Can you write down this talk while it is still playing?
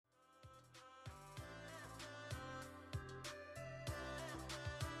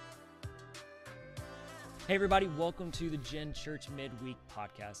Hey everybody, welcome to the Gen Church Midweek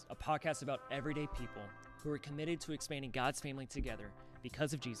Podcast, a podcast about everyday people who are committed to expanding God's family together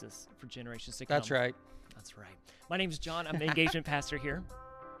because of Jesus for generations to come. That's right. That's right. My name is John. I'm the engagement pastor here.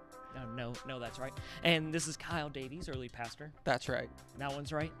 No, that's right. And this is Kyle Davies, early pastor. That's right. That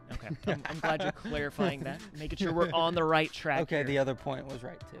one's right? Okay. I'm glad you're clarifying that, making sure we're on the right track. Okay, here. the other point was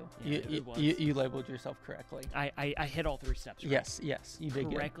right too. Yeah, it was. You labeled yourself correctly. I hit all three steps, right? Yes, you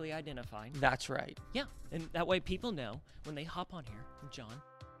did Correctly identified. good. That's right. Yeah, and that way people know when they hop on here, John,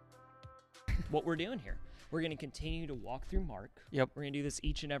 what we're doing here. We're going to continue to walk through Mark. Yep. We're going to do this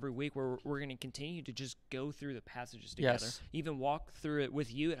each and every week where we're going to continue to just go through the passages together. Yes. Even walk through it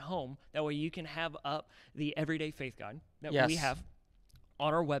with you at home. That way you can have up the Everyday Faith Guide that we Yes. have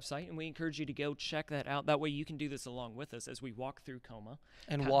on our website, and we encourage you to go check that out. That way you can do this along with us as we walk through Coma.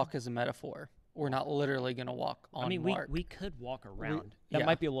 And walk is a metaphor. We're not literally going to walk on Mark. We could walk around. yeah. That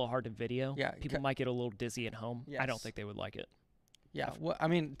might be a little hard to video. Yeah, People might get a little dizzy at home. I don't Yes. think they would like it. Yeah, well, I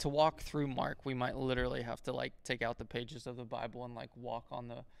mean, to walk through Mark, we might literally have to take out the pages of the Bible and walk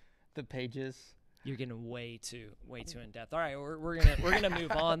on the pages. You're getting way too in depth. All right, we're gonna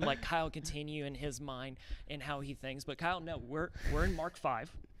move on. Let Kyle continue in his mind and how he thinks. But Kyle, no, we're in Mark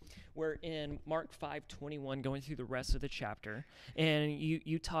 5. We're in Mark 5:21, going through the rest of the chapter. And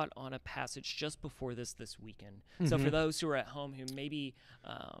you taught on a passage just before this weekend. So for those who are at home who maybe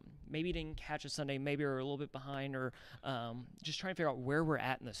didn't catch a Sunday, maybe are a little bit behind, or just trying to figure out where we're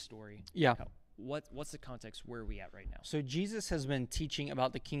at in the story. Yeah. What's the context? Where are we at right now? So Jesus has been teaching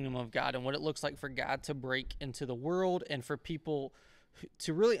about the kingdom of God and what it looks like for God to break into the world and for people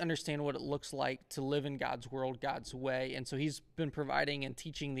to really understand what it looks like to live in God's world, God's way. And so he's been providing and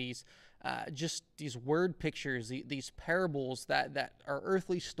teaching these just these word pictures, these parables that are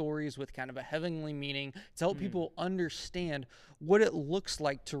earthly stories with kind of a heavenly meaning to help people understand what it looks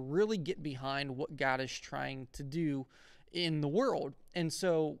like to really get behind what God is trying to do in the world. And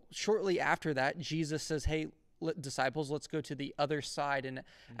so shortly after that, Jesus says, hey, disciples, let's go to the other side. And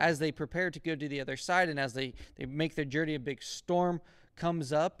as they prepare to go to the other side, and as they make their journey, a big storm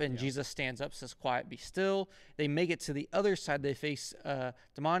comes up, and Jesus stands up, says, quiet, be still. They make it to the other side. They face a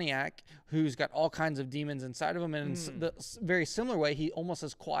demoniac who's got all kinds of demons inside of him. And in the very similar way, he almost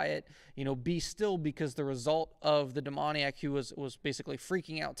says, quiet, be still, because the result of the demoniac who was basically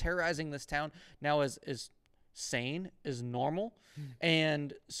freaking out, terrorizing this town, now is sane, is normal.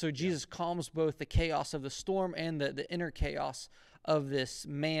 And so Jesus calms both the chaos of the storm and the inner chaos of this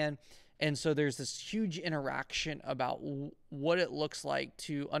man. And so there's this huge interaction about what it looks like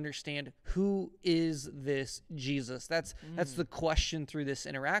to understand who is this Jesus. That's the question through this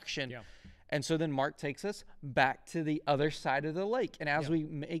interaction. Yeah. And so then Mark takes us back to the other side of the lake. And as we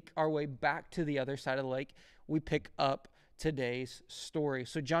make our way back to the other side of the lake, we pick up today's story.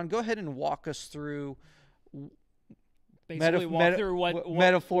 So John, go ahead and walk us through Basically, walk through what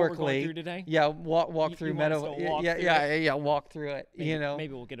metaphorically. we're going through today. Yeah, walk through you want us to walk through it? walk through it.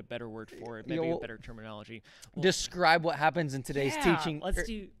 Maybe we'll get a better word for it. Maybe a better terminology. Describe what happens in today's teaching. Let's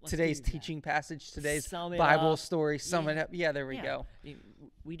do teaching passage, today's Sum it Bible up. story. Sum it up. Yeah, there we go.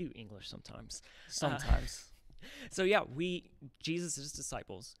 We do English sometimes. Sometimes. So Jesus and his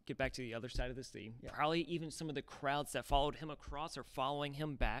disciples get back to the other side of the sea. Yeah. Probably even some of the crowds that followed him across are following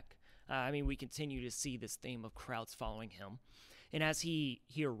him back. We continue to see this theme of crowds following him. And as he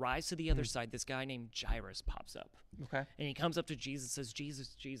arrives to the other side, this guy named Jairus pops up. Okay. And he comes up to Jesus and says,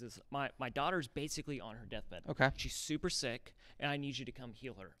 Jesus, my daughter's basically on her deathbed. Okay. She's super sick, and I need you to come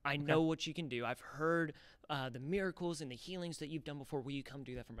heal her. I know what you can do. I've heard the miracles and the healings that you've done before. Will you come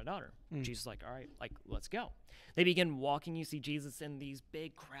do that for my daughter? Jesus is like, all right, let's go. They begin walking. You see Jesus and these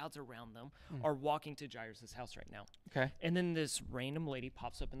big crowds around them are walking to Jairus' house right now. Okay. And then this random lady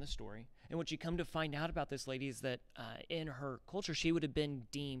pops up in the story. And what you come to find out about this lady is that in her culture, she would have been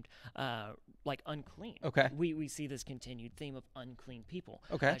deemed unclean. Okay. We see this continued theme of unclean people.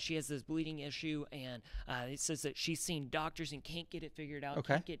 Okay. She has this bleeding issue, and it says that she's seen doctors and can't get it figured out,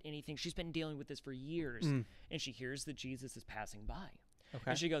 Okay. can't get anything. She's been dealing with this for years, and she hears that Jesus is passing by.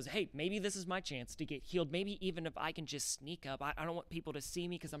 Okay. And she goes, hey, maybe this is my chance to get healed. Maybe even if I can just sneak up. I don't want people to see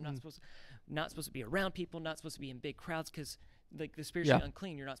me because I'm not supposed to be around people, not supposed to be in big crowds because the spiritually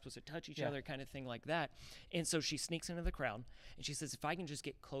unclean, you're not supposed to touch each other, kind of thing like that. And so she sneaks into the crowd, and she says, if I can just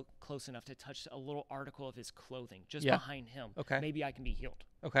get close enough to touch a little article of his clothing just behind him, maybe I can be healed.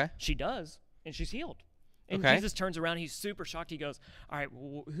 Okay. She does, and she's healed. And Jesus turns around. He's super shocked. He goes, all right,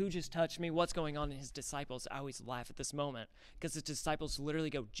 who just touched me? What's going on? And his disciples, I always laugh at this moment because his disciples literally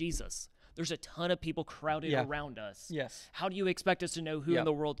go, Jesus, there's a ton of people crowded around us. Yes. How do you expect us to know who in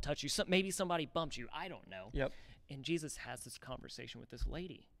the world touched you? Maybe somebody bumped you. I don't know. Yep. And Jesus has this conversation with this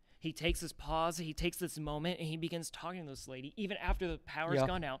lady. he takes this pause, he takes this moment, and he begins talking to this lady. Even after the power's Yeah.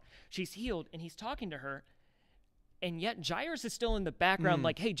 gone out, she's healed, and he's talking to her. And yet Jairus is still in the background,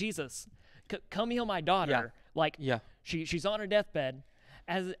 like, hey, Jesus, come heal my daughter. Like, Yeah. she's on her deathbed.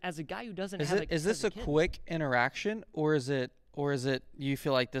 As a guy who doesn't Is have it is this has a kid. quick interaction, or is it you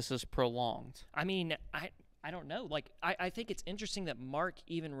feel like this is prolonged? I mean, I don't know. Like, I think it's interesting that Mark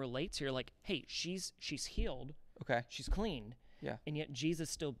even relates here. Like, hey, she's healed, Okay. she's clean, Yeah. and yet Jesus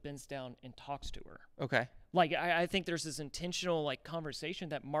still bends down and talks to her. Okay. Like, I think there's this intentional like conversation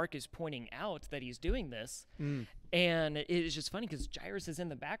that Mark is pointing out that he's doing this, and it is just funny because Jairus is in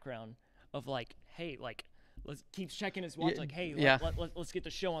the background of like, hey, like, let's keeps checking his watch, like, hey, yeah. let's get the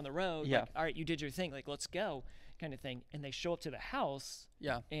show on the road. Yeah. Like, all right, you did your thing, like, let's go, kind of thing. And they show up to the house,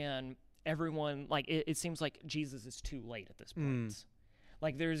 Yeah. and everyone, like, it seems like Jesus is too late at this point.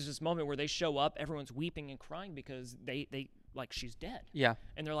 Like, there's this moment where they show up, everyone's weeping and crying because they like, she's dead. Yeah.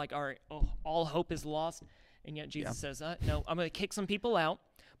 And they're like, all right, all hope is lost. And yet Jesus says, no, I'm going to kick some people out,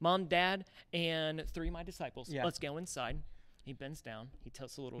 Mom, Dad, and 3 of my disciples. Yeah. Let's go inside. He bends down. He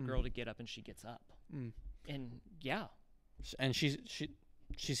tells the little girl to get up, and she gets up. And yeah. And she's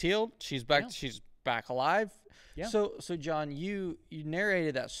healed. She's back. Yeah. She's back alive. Yeah. So John, you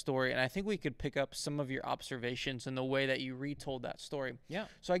narrated that story, and I think we could pick up some of your observations in the way that you retold that story. Yeah.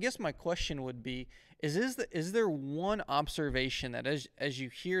 So I guess my question would be: is there one observation that as you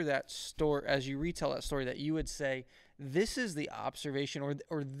hear that story, as you retell that story, that you would say this is the observation,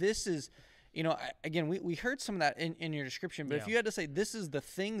 or this is, again, we heard some of that in your description, but if Yeah. you had to say this is the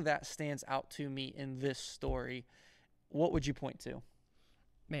thing that stands out to me in this story, what would you point to?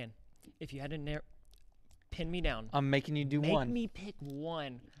 Man, if you had to pin me down, I'm making you do make one. me pick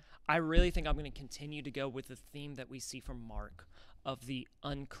one. I really think I'm going to continue to go with the theme that we see from Mark of the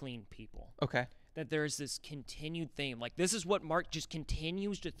unclean people. Okay. That there's this continued theme. Like, this is what Mark just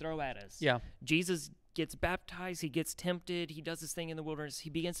continues to throw at us. Yeah. Jesus gets baptized, he gets tempted, he does this thing in the wilderness, he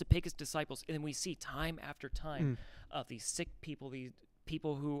begins to pick his disciples, and then we see time after time of these sick people, these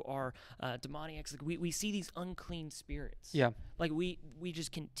people who are demoniacs. Like, we see these unclean spirits. Yeah. Like, we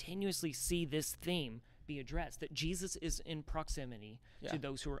just continuously see this theme be addressed, that Jesus is in proximity Yeah. to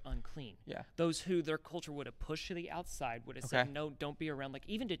those who are unclean. Yeah. Those who their culture would have pushed to the outside, would have Okay. said, no, don't be around. Like,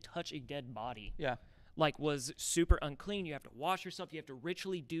 even to touch a dead body, Yeah. like, was super unclean. You have to wash yourself. You have to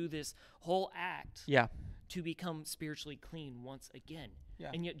ritually do this whole act Yeah. to become spiritually clean once again.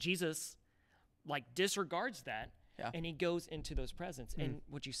 Yeah. And yet Jesus, like, disregards that, Yeah. and he goes into those presence. And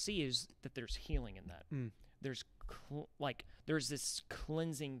what you see is that there's healing in that. There's there's this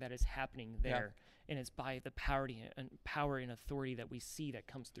cleansing that is happening there. And it's by the power and authority that we see that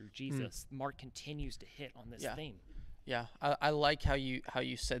comes through Jesus. Mark continues to hit on this Yeah. theme. Yeah, I like how you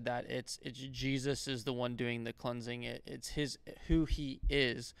said that. It's Jesus is the one doing the cleansing. It's who he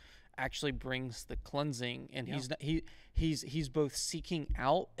is actually brings the cleansing, and he's both seeking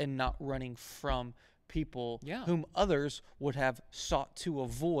out and not running from people whom others would have sought to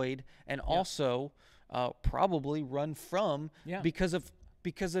avoid, and also probably run from because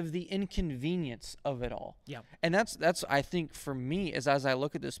of the inconvenience of it all. Yeah. And that's I think for me, as I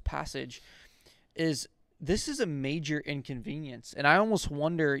look at this passage, is this is a major inconvenience. And I almost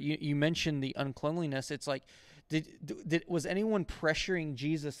wonder, you mentioned the uncleanliness. It's like, was anyone pressuring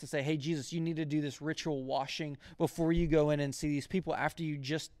Jesus to say, hey, Jesus, you need to do this ritual washing before you go in and see these people after you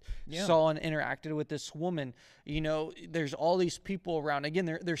just saw and interacted with this woman? There's all these people around. Again,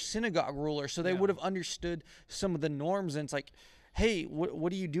 they're synagogue rulers, so they would have understood some of the norms. And it's like, hey,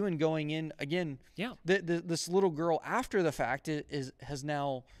 what are you doing going in again? Yeah. This little girl after the fact has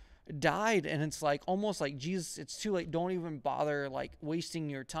now died, and it's like almost like, Jesus, it's too late. Don't even bother like wasting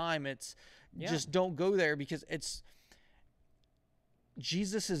your time. It's just don't go there, because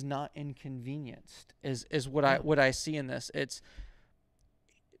Jesus is not inconvenienced is what I see in this. It's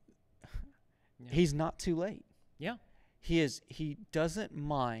he's not too late. Yeah. He doesn't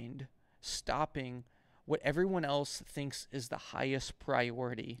mind stopping what everyone else thinks is the highest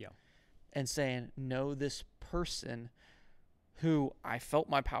priority, and saying, no, this person who I felt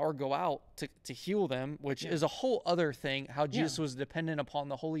my power go out to heal them, which is a whole other thing, how Jesus was dependent upon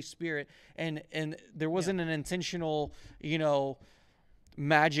the Holy Spirit, and there wasn't an intentional,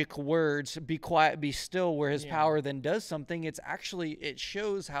 magic words, be quiet, be still, where his power then does something. It's actually, it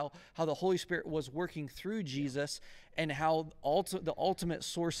shows how the Holy Spirit was working through Jesus, and how the ultimate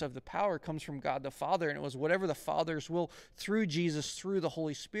source of the power comes from God the Father, and it was whatever the Father's will through Jesus, through the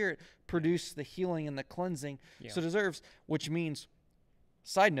Holy Spirit, produce the healing and the cleansing so it deserves, which means,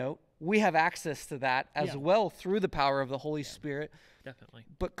 side note, we have access to that as well through the power of the Holy Spirit. Definitely.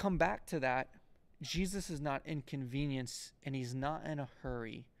 But come back to that, Jesus is not inconvenienced, and he's not in a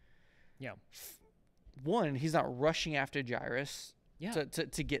hurry Yeah. One, he's not rushing after Jairus Yeah.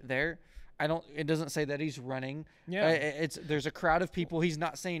 to get there. It doesn't say that he's running. Yeah. There's a crowd of people. He's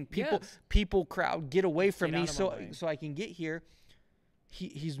not saying Yes. people crowd, get away from Get me out of my way. so I can get here.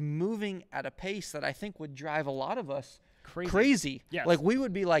 He's moving at a pace that I think would drive a lot of us crazy. Yes. Like we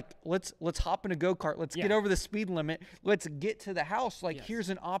would be like, let's hop in a go-kart. Let's Yeah. get over the speed limit. Let's get to the house. Like Yes. here's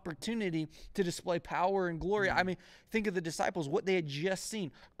an opportunity to display power and glory. I mean, think of the disciples, what they had just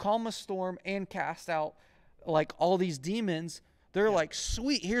seen. Calm a storm and cast out like all these demons. They're like,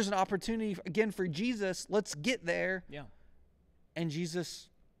 sweet, here's an opportunity again for Jesus. Let's get there. Yeah. And Jesus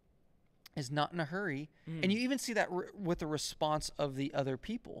is not in a hurry. And you even see that with the response of the other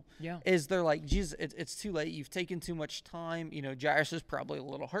people. Yeah. Is they're like, Jesus, it's too late. You've taken too much time. You know, Jairus is probably a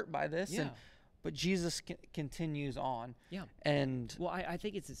little hurt by this. Yeah. But Jesus continues on. Yeah. And Well, I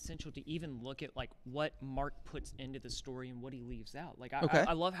think it's essential to even look at like what Mark puts into the story and what he leaves out. Like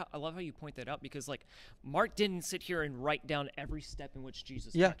I love how you point that out, because like Mark didn't sit here and write down every step in which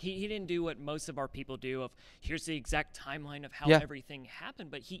Jesus took. He didn't do what most of our people do of here's the exact timeline of how everything happened,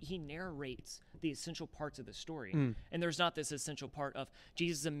 but he narrates the essential parts of the story. And there's not this essential part of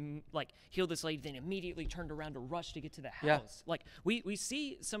Jesus like healed this lady, then immediately turned around to rush to get to the house. Like we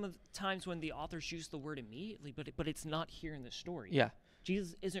see some of the times when the authors use the word immediately, but it's not here in the story. Yeah.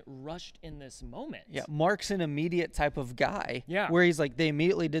 Jesus isn't rushed in this moment. Yeah, Mark's an immediate type of guy. Yeah. Where he's like, they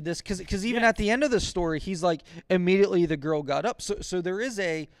immediately did this. Because even at the end of the story, he's like, immediately the girl got up. So there is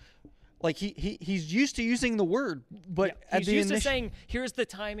a, like, he's used to using the word. But at he's the used to saying, here's the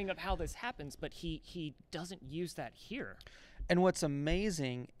timing of how this happens, but he doesn't use that here. And what's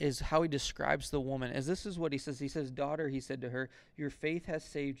amazing is how he describes the woman. As this is what he says. He says, daughter, he said to her, your faith has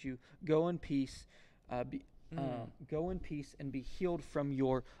saved you. Go in peace. Go in peace and be healed from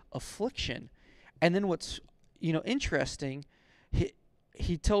your affliction. And then what's interesting,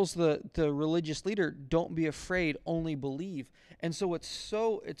 he tells the religious leader, don't be afraid, only believe. And so it's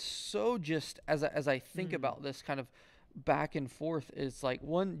so just as I think about this kind of back and forth, it's like,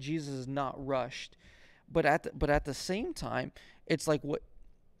 one, Jesus is not rushed, but at the same time, it's like what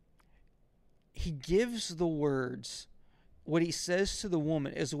he gives the words. What he says to the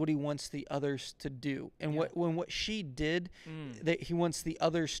woman is what he wants the others to do. And what she did, that he wants the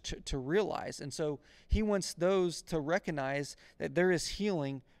others to realize. And so he wants those to recognize that there is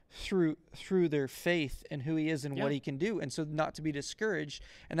healing through their faith in who he is and what he can do. And so not to be discouraged.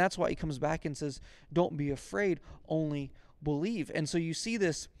 And that's why he comes back and says, don't be afraid, only believe. And so you see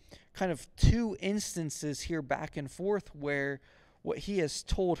this kind of two instances here back and forth where what he has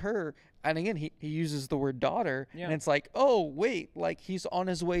told her, and again, he uses the word daughter, and it's like, oh, wait, like he's on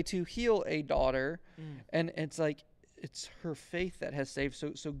his way to heal a daughter, and it's like, it's her faith that has saved,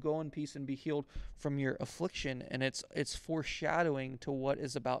 so go in peace and be healed from your affliction, and it's foreshadowing to what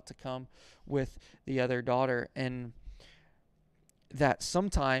is about to come with the other daughter, and that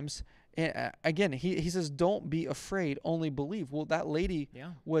sometimes, again, he says, don't be afraid, only believe. Well, that lady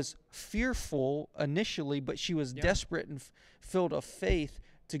was fearful initially, but she was desperate and filled of faith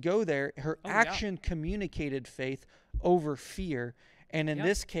to go there. Her action communicated faith over fear. And in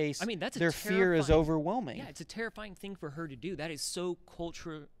this case, their fear is overwhelming. Yeah, it's a terrifying thing for her to do. That is so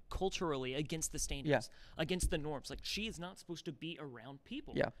culturally against the standards, against the norms. Like, she is not supposed to be around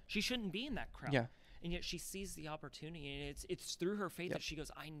people. Yeah. She shouldn't be in that crowd. Yeah. And yet she sees the opportunity, and it's through her faith that she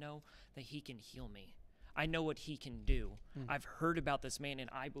goes, I know that he can heal me. I know what he can do. I've heard about this man, and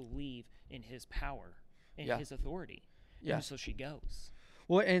I believe in his power and his authority. Yeah. And so she goes.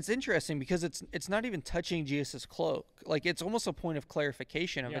 Well, and it's interesting because it's not even touching Jesus' cloak. Like, it's almost a point of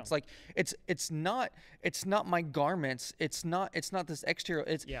clarification of it's like it's not my garments. It's not this exterior.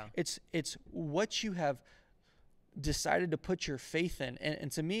 It's what you have decided to put your faith in.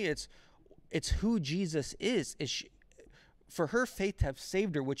 And to me, it's who Jesus is. For her faith to have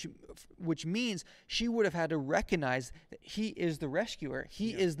saved her, which means she would have had to recognize that he is the rescuer.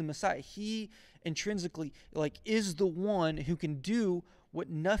 He is the Messiah. He intrinsically is the one who can do what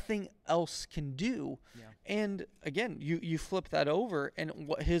nothing else can do. Yeah. And again, you flip that over, and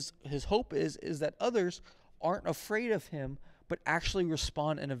what his hope is that others aren't afraid of him, but actually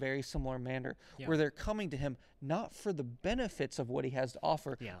respond in a very similar manner, where they're coming to him not for the benefits of what he has to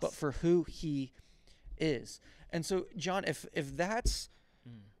offer, but for who he is. And so, John, if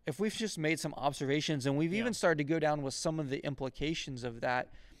we've just made some observations, and we've even started to go down with some of the implications of that,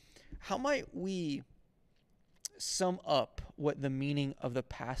 how might we sum up what the meaning of the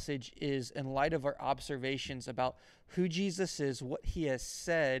passage is in light of our observations about who Jesus is, what he has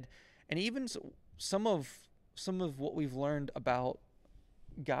said, and even some of what we've learned about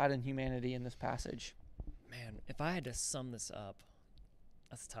God and humanity in this passage? Man, if I had to sum this up,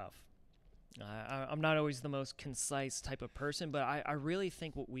 that's tough. I'm not always the most concise type of person, but I really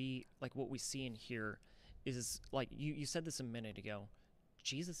think what we see in here is like you said this a minute ago.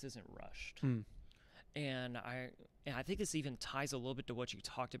 Jesus isn't rushed. And I think this even ties a little bit to what you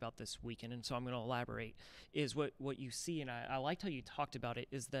talked about this weekend, and so I'm going to elaborate. Is what you see, and I liked how you talked about it,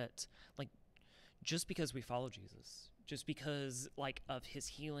 is that like just because we follow Jesus, just because like of his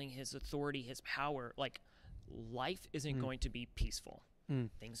healing, his authority, his power, like life isn't going to be peaceful.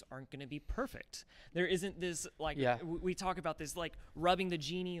 Things aren't going to be perfect. There isn't this like we talk about this like rubbing the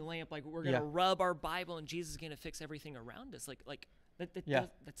genie lamp, like we're going to rub our Bible and Jesus is going to fix everything around us.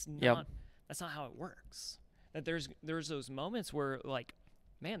 That's not how it works. That there's those moments where like,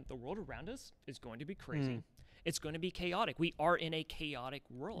 man, the world around us is going to be crazy. It's going to be chaotic. We are in a chaotic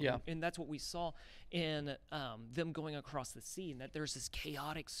world. And that's what we saw in them going across the sea, and that there's this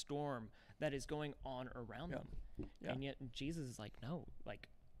chaotic storm that is going on around them. And yet Jesus is like, no, like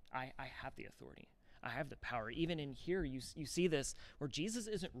I have the authority. I have the power. Even in here, you see this where Jesus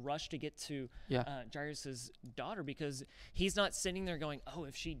isn't rushed to get to Jairus' daughter, because he's not sitting there going, oh,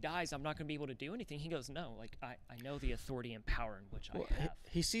 if she dies, I'm not going to be able to do anything. He goes, no, like I know the authority and power in which I have.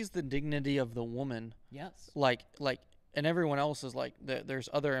 He sees the dignity of the woman. Yes. Like, and everyone else is like, there's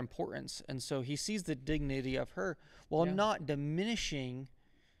other importance. And so he sees the dignity of her while not diminishing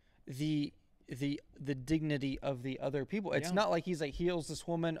the dignity of the other people. It's not like he's like heals this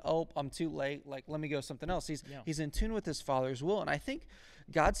woman. Oh, I'm too late. Like, let me go something else. He's in tune with his Father's will. And I think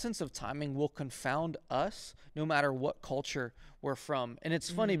God's sense of timing will confound us no matter what culture we're from. And it's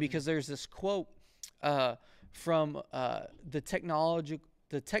funny because there's this quote from the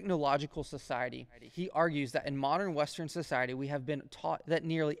Technological Society. He argues that in modern Western society, we have been taught that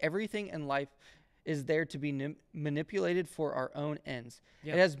nearly everything in life is there to be manipulated for our own ends.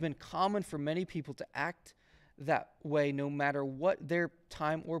 It has been common for many people to act that way no matter what their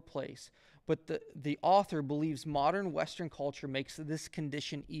time or place. But the author believes modern Western culture makes this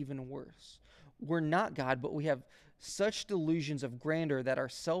condition even worse. We're not God, but we have such delusions of grandeur that our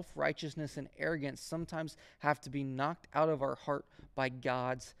self-righteousness and arrogance sometimes have to be knocked out of our heart by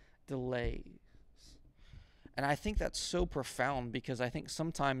God's delays. And I think that's so profound, because I think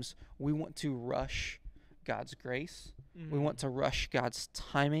sometimes we want to rush God's grace. We want to rush God's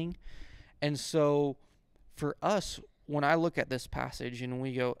timing. And so for us, when I look at this passage and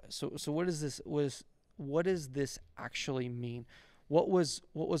we go, so what does this actually mean? What was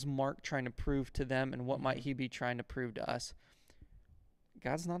Mark trying to prove to them, and what might he be trying to prove to us?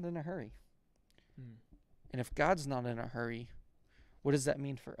 God's not in a hurry. And if God's not in a hurry, what does that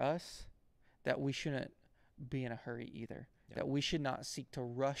mean for us? That we shouldn't be in a hurry either. That we should not seek to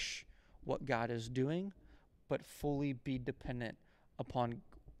rush what God is doing, but fully be dependent upon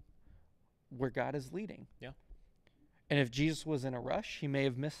where God is leading. And if Jesus was in a rush, he may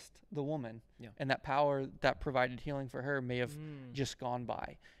have missed the woman. And that power that provided healing for her may have just gone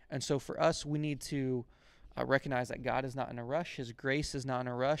by. And so for us, we need to recognize that God is not in a rush. His grace is not in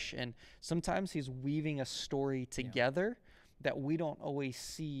a rush. And sometimes he's weaving a story together that we don't always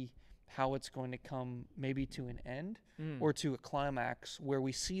see how it's going to come, maybe to an end or to a climax where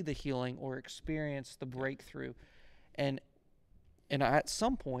we see the healing or experience the breakthrough. And at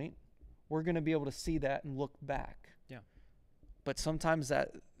some point, we're going to be able to see that and look back. But sometimes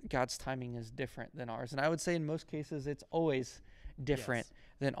that God's timing is different than ours. And I would say in most cases, it's always different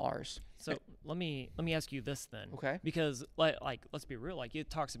than ours. So let me ask you this then. Okay. Because like let's be real, like it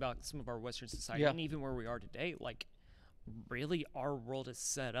talks about some of our Western society and even where we are today, like really our world is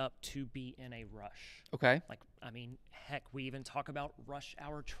set up to be in a rush. Okay. Like, I mean, heck, we even talk about rush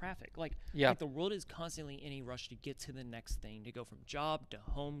hour traffic. Like the world is constantly in a rush to get to the next thing, to go from job to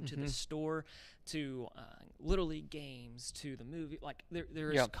home to the store to Little League games to the movie. Like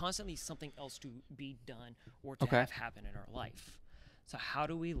there is constantly something else to be done or to have happen in our life. So how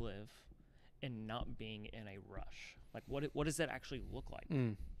do we live in not being in a rush? Like what does that actually look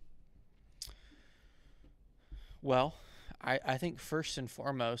like? Well, I think first and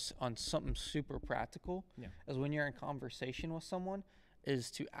foremost, on something super practical, is when you're in conversation with someone,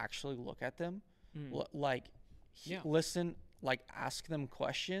 is to actually look at them, listen, like ask them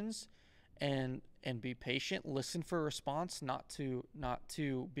questions, and be patient. Listen for a response, not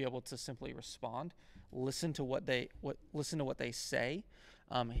to be able to simply respond. Listen to what they say.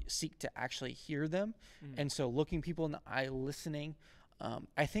 Seek to actually hear them, and so looking people in the eye, listening.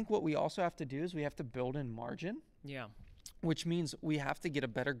 I think what we also have to do is we have to build in margin. Which means we have to get a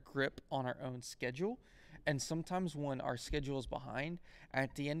better grip on our own schedule. And sometimes when our schedule is behind,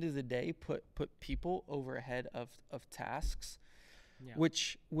 at the end of the day, put people over ahead of tasks. Yeah.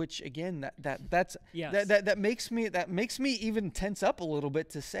 which again, that's Yes. that makes me even tense up a little bit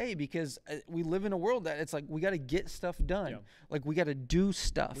to say, because we live in a world that it's like we got to get stuff done. Yeah. Like we got to do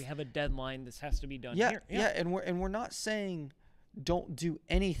stuff. We have a deadline. This has to be done yeah, here. yeah, and we're not saying don't do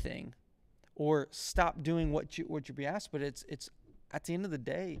anything or stop doing what you're being asked, but it's at the end of the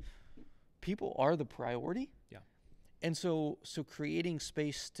day, people are the priority. Yeah. And so creating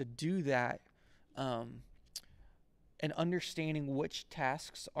space to do that, and understanding which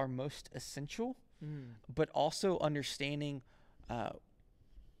tasks are most essential, but also understanding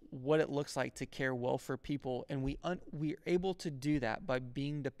what it looks like to care well for people. And we're able to do that by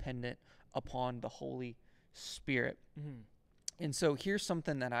being dependent upon the Holy Spirit. And so here's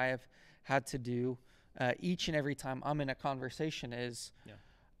something that I have had to do each and every time I'm in a conversation is,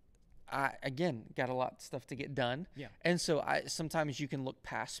 I, again, got a lot of stuff to get done. Yeah. And so sometimes you can look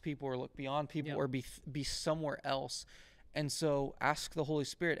past people or look beyond people or be somewhere else. And so ask the Holy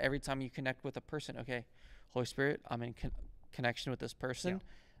Spirit every time you connect with a person, okay, Holy Spirit, I'm in connection with this person. Yeah.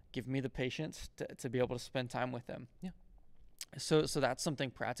 Give me the patience to be able to spend time with them. Yeah. So that's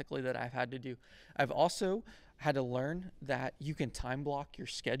something practically that I've had to do. I've also had to learn that you can time block your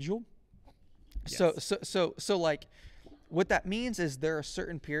schedule. Yes. So like, what that means is there are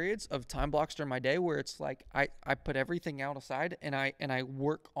certain periods of time blocks during my day where it's like I put everything out aside and I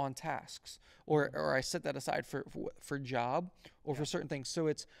work on tasks, or I set that aside for job or for certain things. So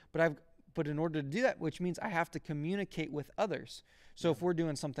but in order to do that, which means I have to communicate with others. So if we're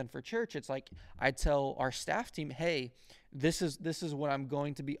doing something for church, it's like I tell our staff team, hey, this is when I'm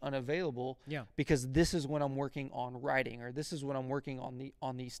going to be unavailable, because this is when I'm working on writing, or this is when I'm working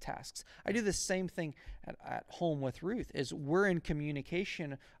on these tasks. I do the same thing at home with Ruth. Is we're in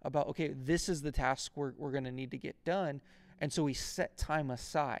communication about, okay, this is the task we're going to need to get done, and so we set time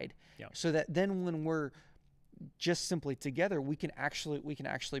aside so that then when we're just simply together, we can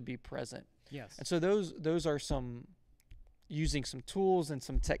actually be present. Yes. And so those are using some tools and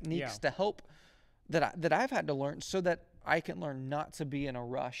some techniques to help that I've had to learn, so that I can learn not to be in a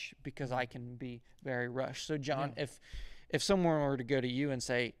rush, because I can be very rushed. So John, if someone were to go to you and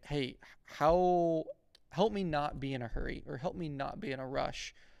say, hey, help me not be in a hurry, or help me not be in a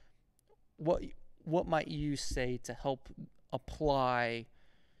rush, what might you say to help apply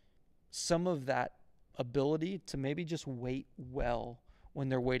some of that ability to maybe just wait well when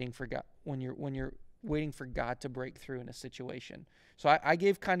they're waiting for God, when you're waiting for God to break through in a situation? So I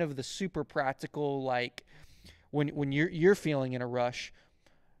gave kind of the super practical, like when you're feeling in a rush.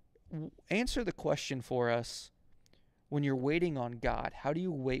 Answer the question for us. When you're waiting on God, how do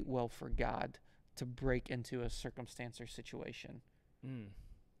you wait well for God to break into a circumstance or situation?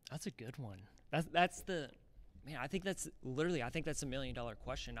 That's a good one. That's the man. I think that's a $1 million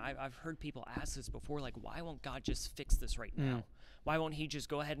question. I've heard people ask this before, like, why won't God just fix this right now? Why won't he just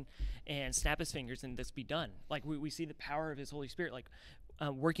go ahead and snap his fingers and this be done? Like, we see the power of his Holy Spirit, like,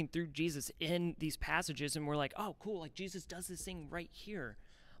 working through Jesus in these passages, and we're like, oh, cool, like Jesus does this thing right here.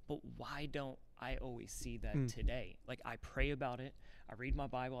 But why don't I always see that today? Like, I pray about it, I read my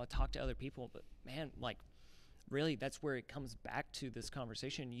Bible, I talk to other people, but man, like, really, that's where it comes back to this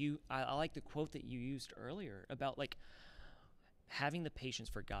conversation. I like the quote that you used earlier about, like, having the patience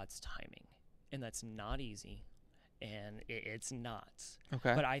for God's timing, and that's not easy. And it's not.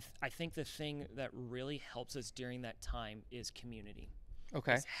 Okay. But I think the thing that really helps us during that time is community.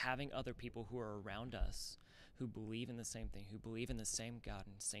 Okay. Is having other people who are around us, who believe in the same thing, who believe in the same God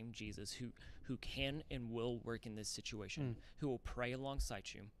and same Jesus, who can and will work in this situation, who will pray alongside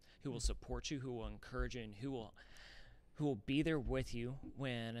you, who will support you, who will encourage you, and who will be there with you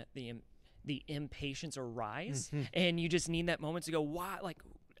when the impatience arise, and you just need that moment to go, why, like,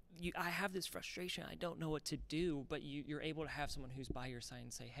 I have this frustration, I don't know what to do, but you're able to have someone who's by your side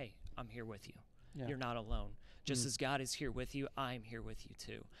and say, hey, I'm here with you. Yeah. You're not alone. Just as God is here with you, I'm here with you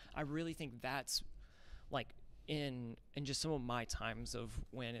too. I really think that's, like, in just some of my times of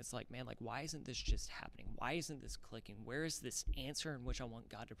when it's like, man, like, why isn't this just happening? Why isn't this clicking? Where is this answer in which I want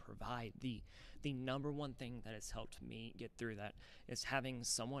God to provide? The number one thing that has helped me get through that is having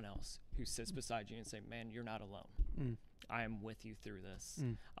someone else who sits beside you and say, man, you're not alone. I am with you through this.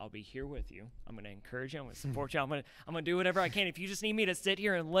 I'll be here with you. I'm going to encourage you. I'm going to support you. I'm going to do whatever I can. If you just need me to sit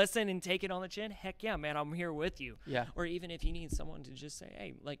here and listen and take it on the chin, heck yeah, man, I'm here with you. Yeah. Or even if you need someone to just say,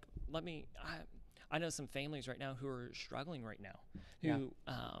 hey, like, I know some families right now who are struggling right now, who,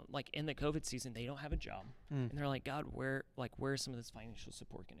 like, in the COVID season, they don't have a job. And they're like, God, where's some of this financial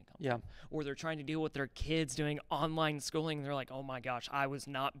support going to come from? Or they're trying to deal with their kids doing online schooling. And they're like, oh my gosh, I was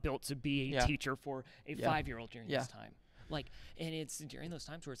not built to be a teacher for a 5-year-old during this time. Like, and it's during those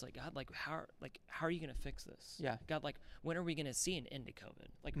times where it's like, God, like how are you going to fix this? Yeah. God, like, when are we going to see an end to COVID?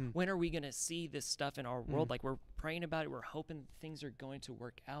 Like, when are we going to see this stuff in our world? Like, we're praying about it. We're hoping things are going to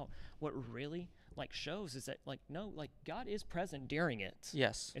work out. What really like shows is that like, no, like God is present during it.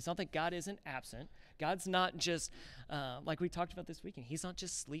 Yes. It's not that God isn't absent. God's not just like we talked about this weekend. He's not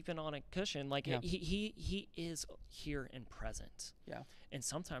just sleeping on a cushion. Like he is here and present. Yeah. And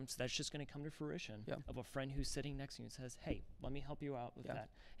sometimes that's just going to come to fruition of a friend who's sitting next to you and says, "Hey, let me help you out with that.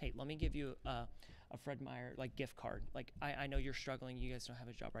 Hey, let me give you a Fred Meyer like gift card. Like I know you're struggling. You guys don't have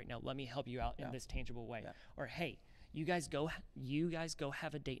a job right now. Let me help you out in this tangible way." Or hey, you guys go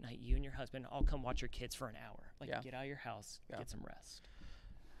have a date night, you and your husband. I'll come watch your kids for an hour. Like get out of your house, get some rest.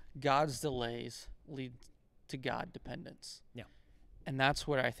 God's delays lead to God dependence. Yeah. And that's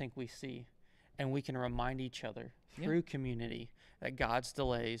what I think we see. And we can remind each other through community that God's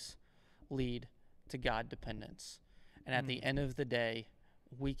delays lead to God dependence. And at the end of the day,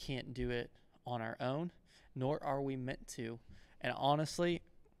 we can't do it on our own, nor are we meant to. And honestly,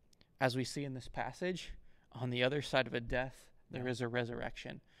 as we see in this passage, on the other side of a death, there is a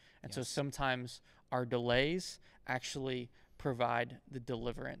resurrection. And so sometimes our delays actually provide the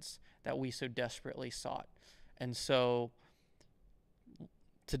deliverance that we so desperately sought. And so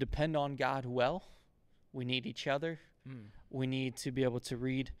to depend on God well, we need each other. We need to be able to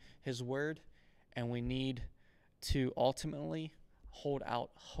read his word, and we need to ultimately hold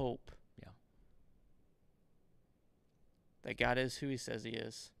out hope that God is who he says he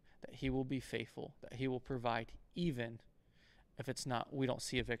is, that he will be faithful, that he will provide even if it's not, we don't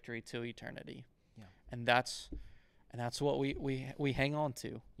see a victory till eternity. Yeah. And that's what we hang on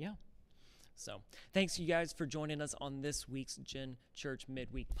to. Yeah. So thanks you guys for joining us on this week's Gen Church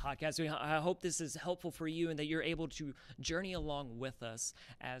Midweek Podcast. I hope this is helpful for you and that you're able to journey along with us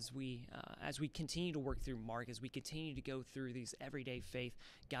as we continue to work through Mark, as we continue to go through these everyday faith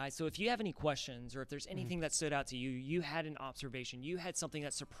guys. So if you have any questions or if there's anything that stood out to you, you had an observation, you had something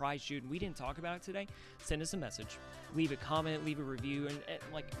that surprised you and we didn't talk about it today, send us a message, leave a comment, leave a review, and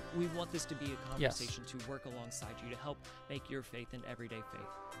like we want this to be a conversation to work alongside you to help make your faith an everyday faith.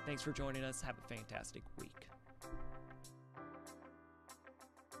 Thanks for joining us. Have a fantastic week.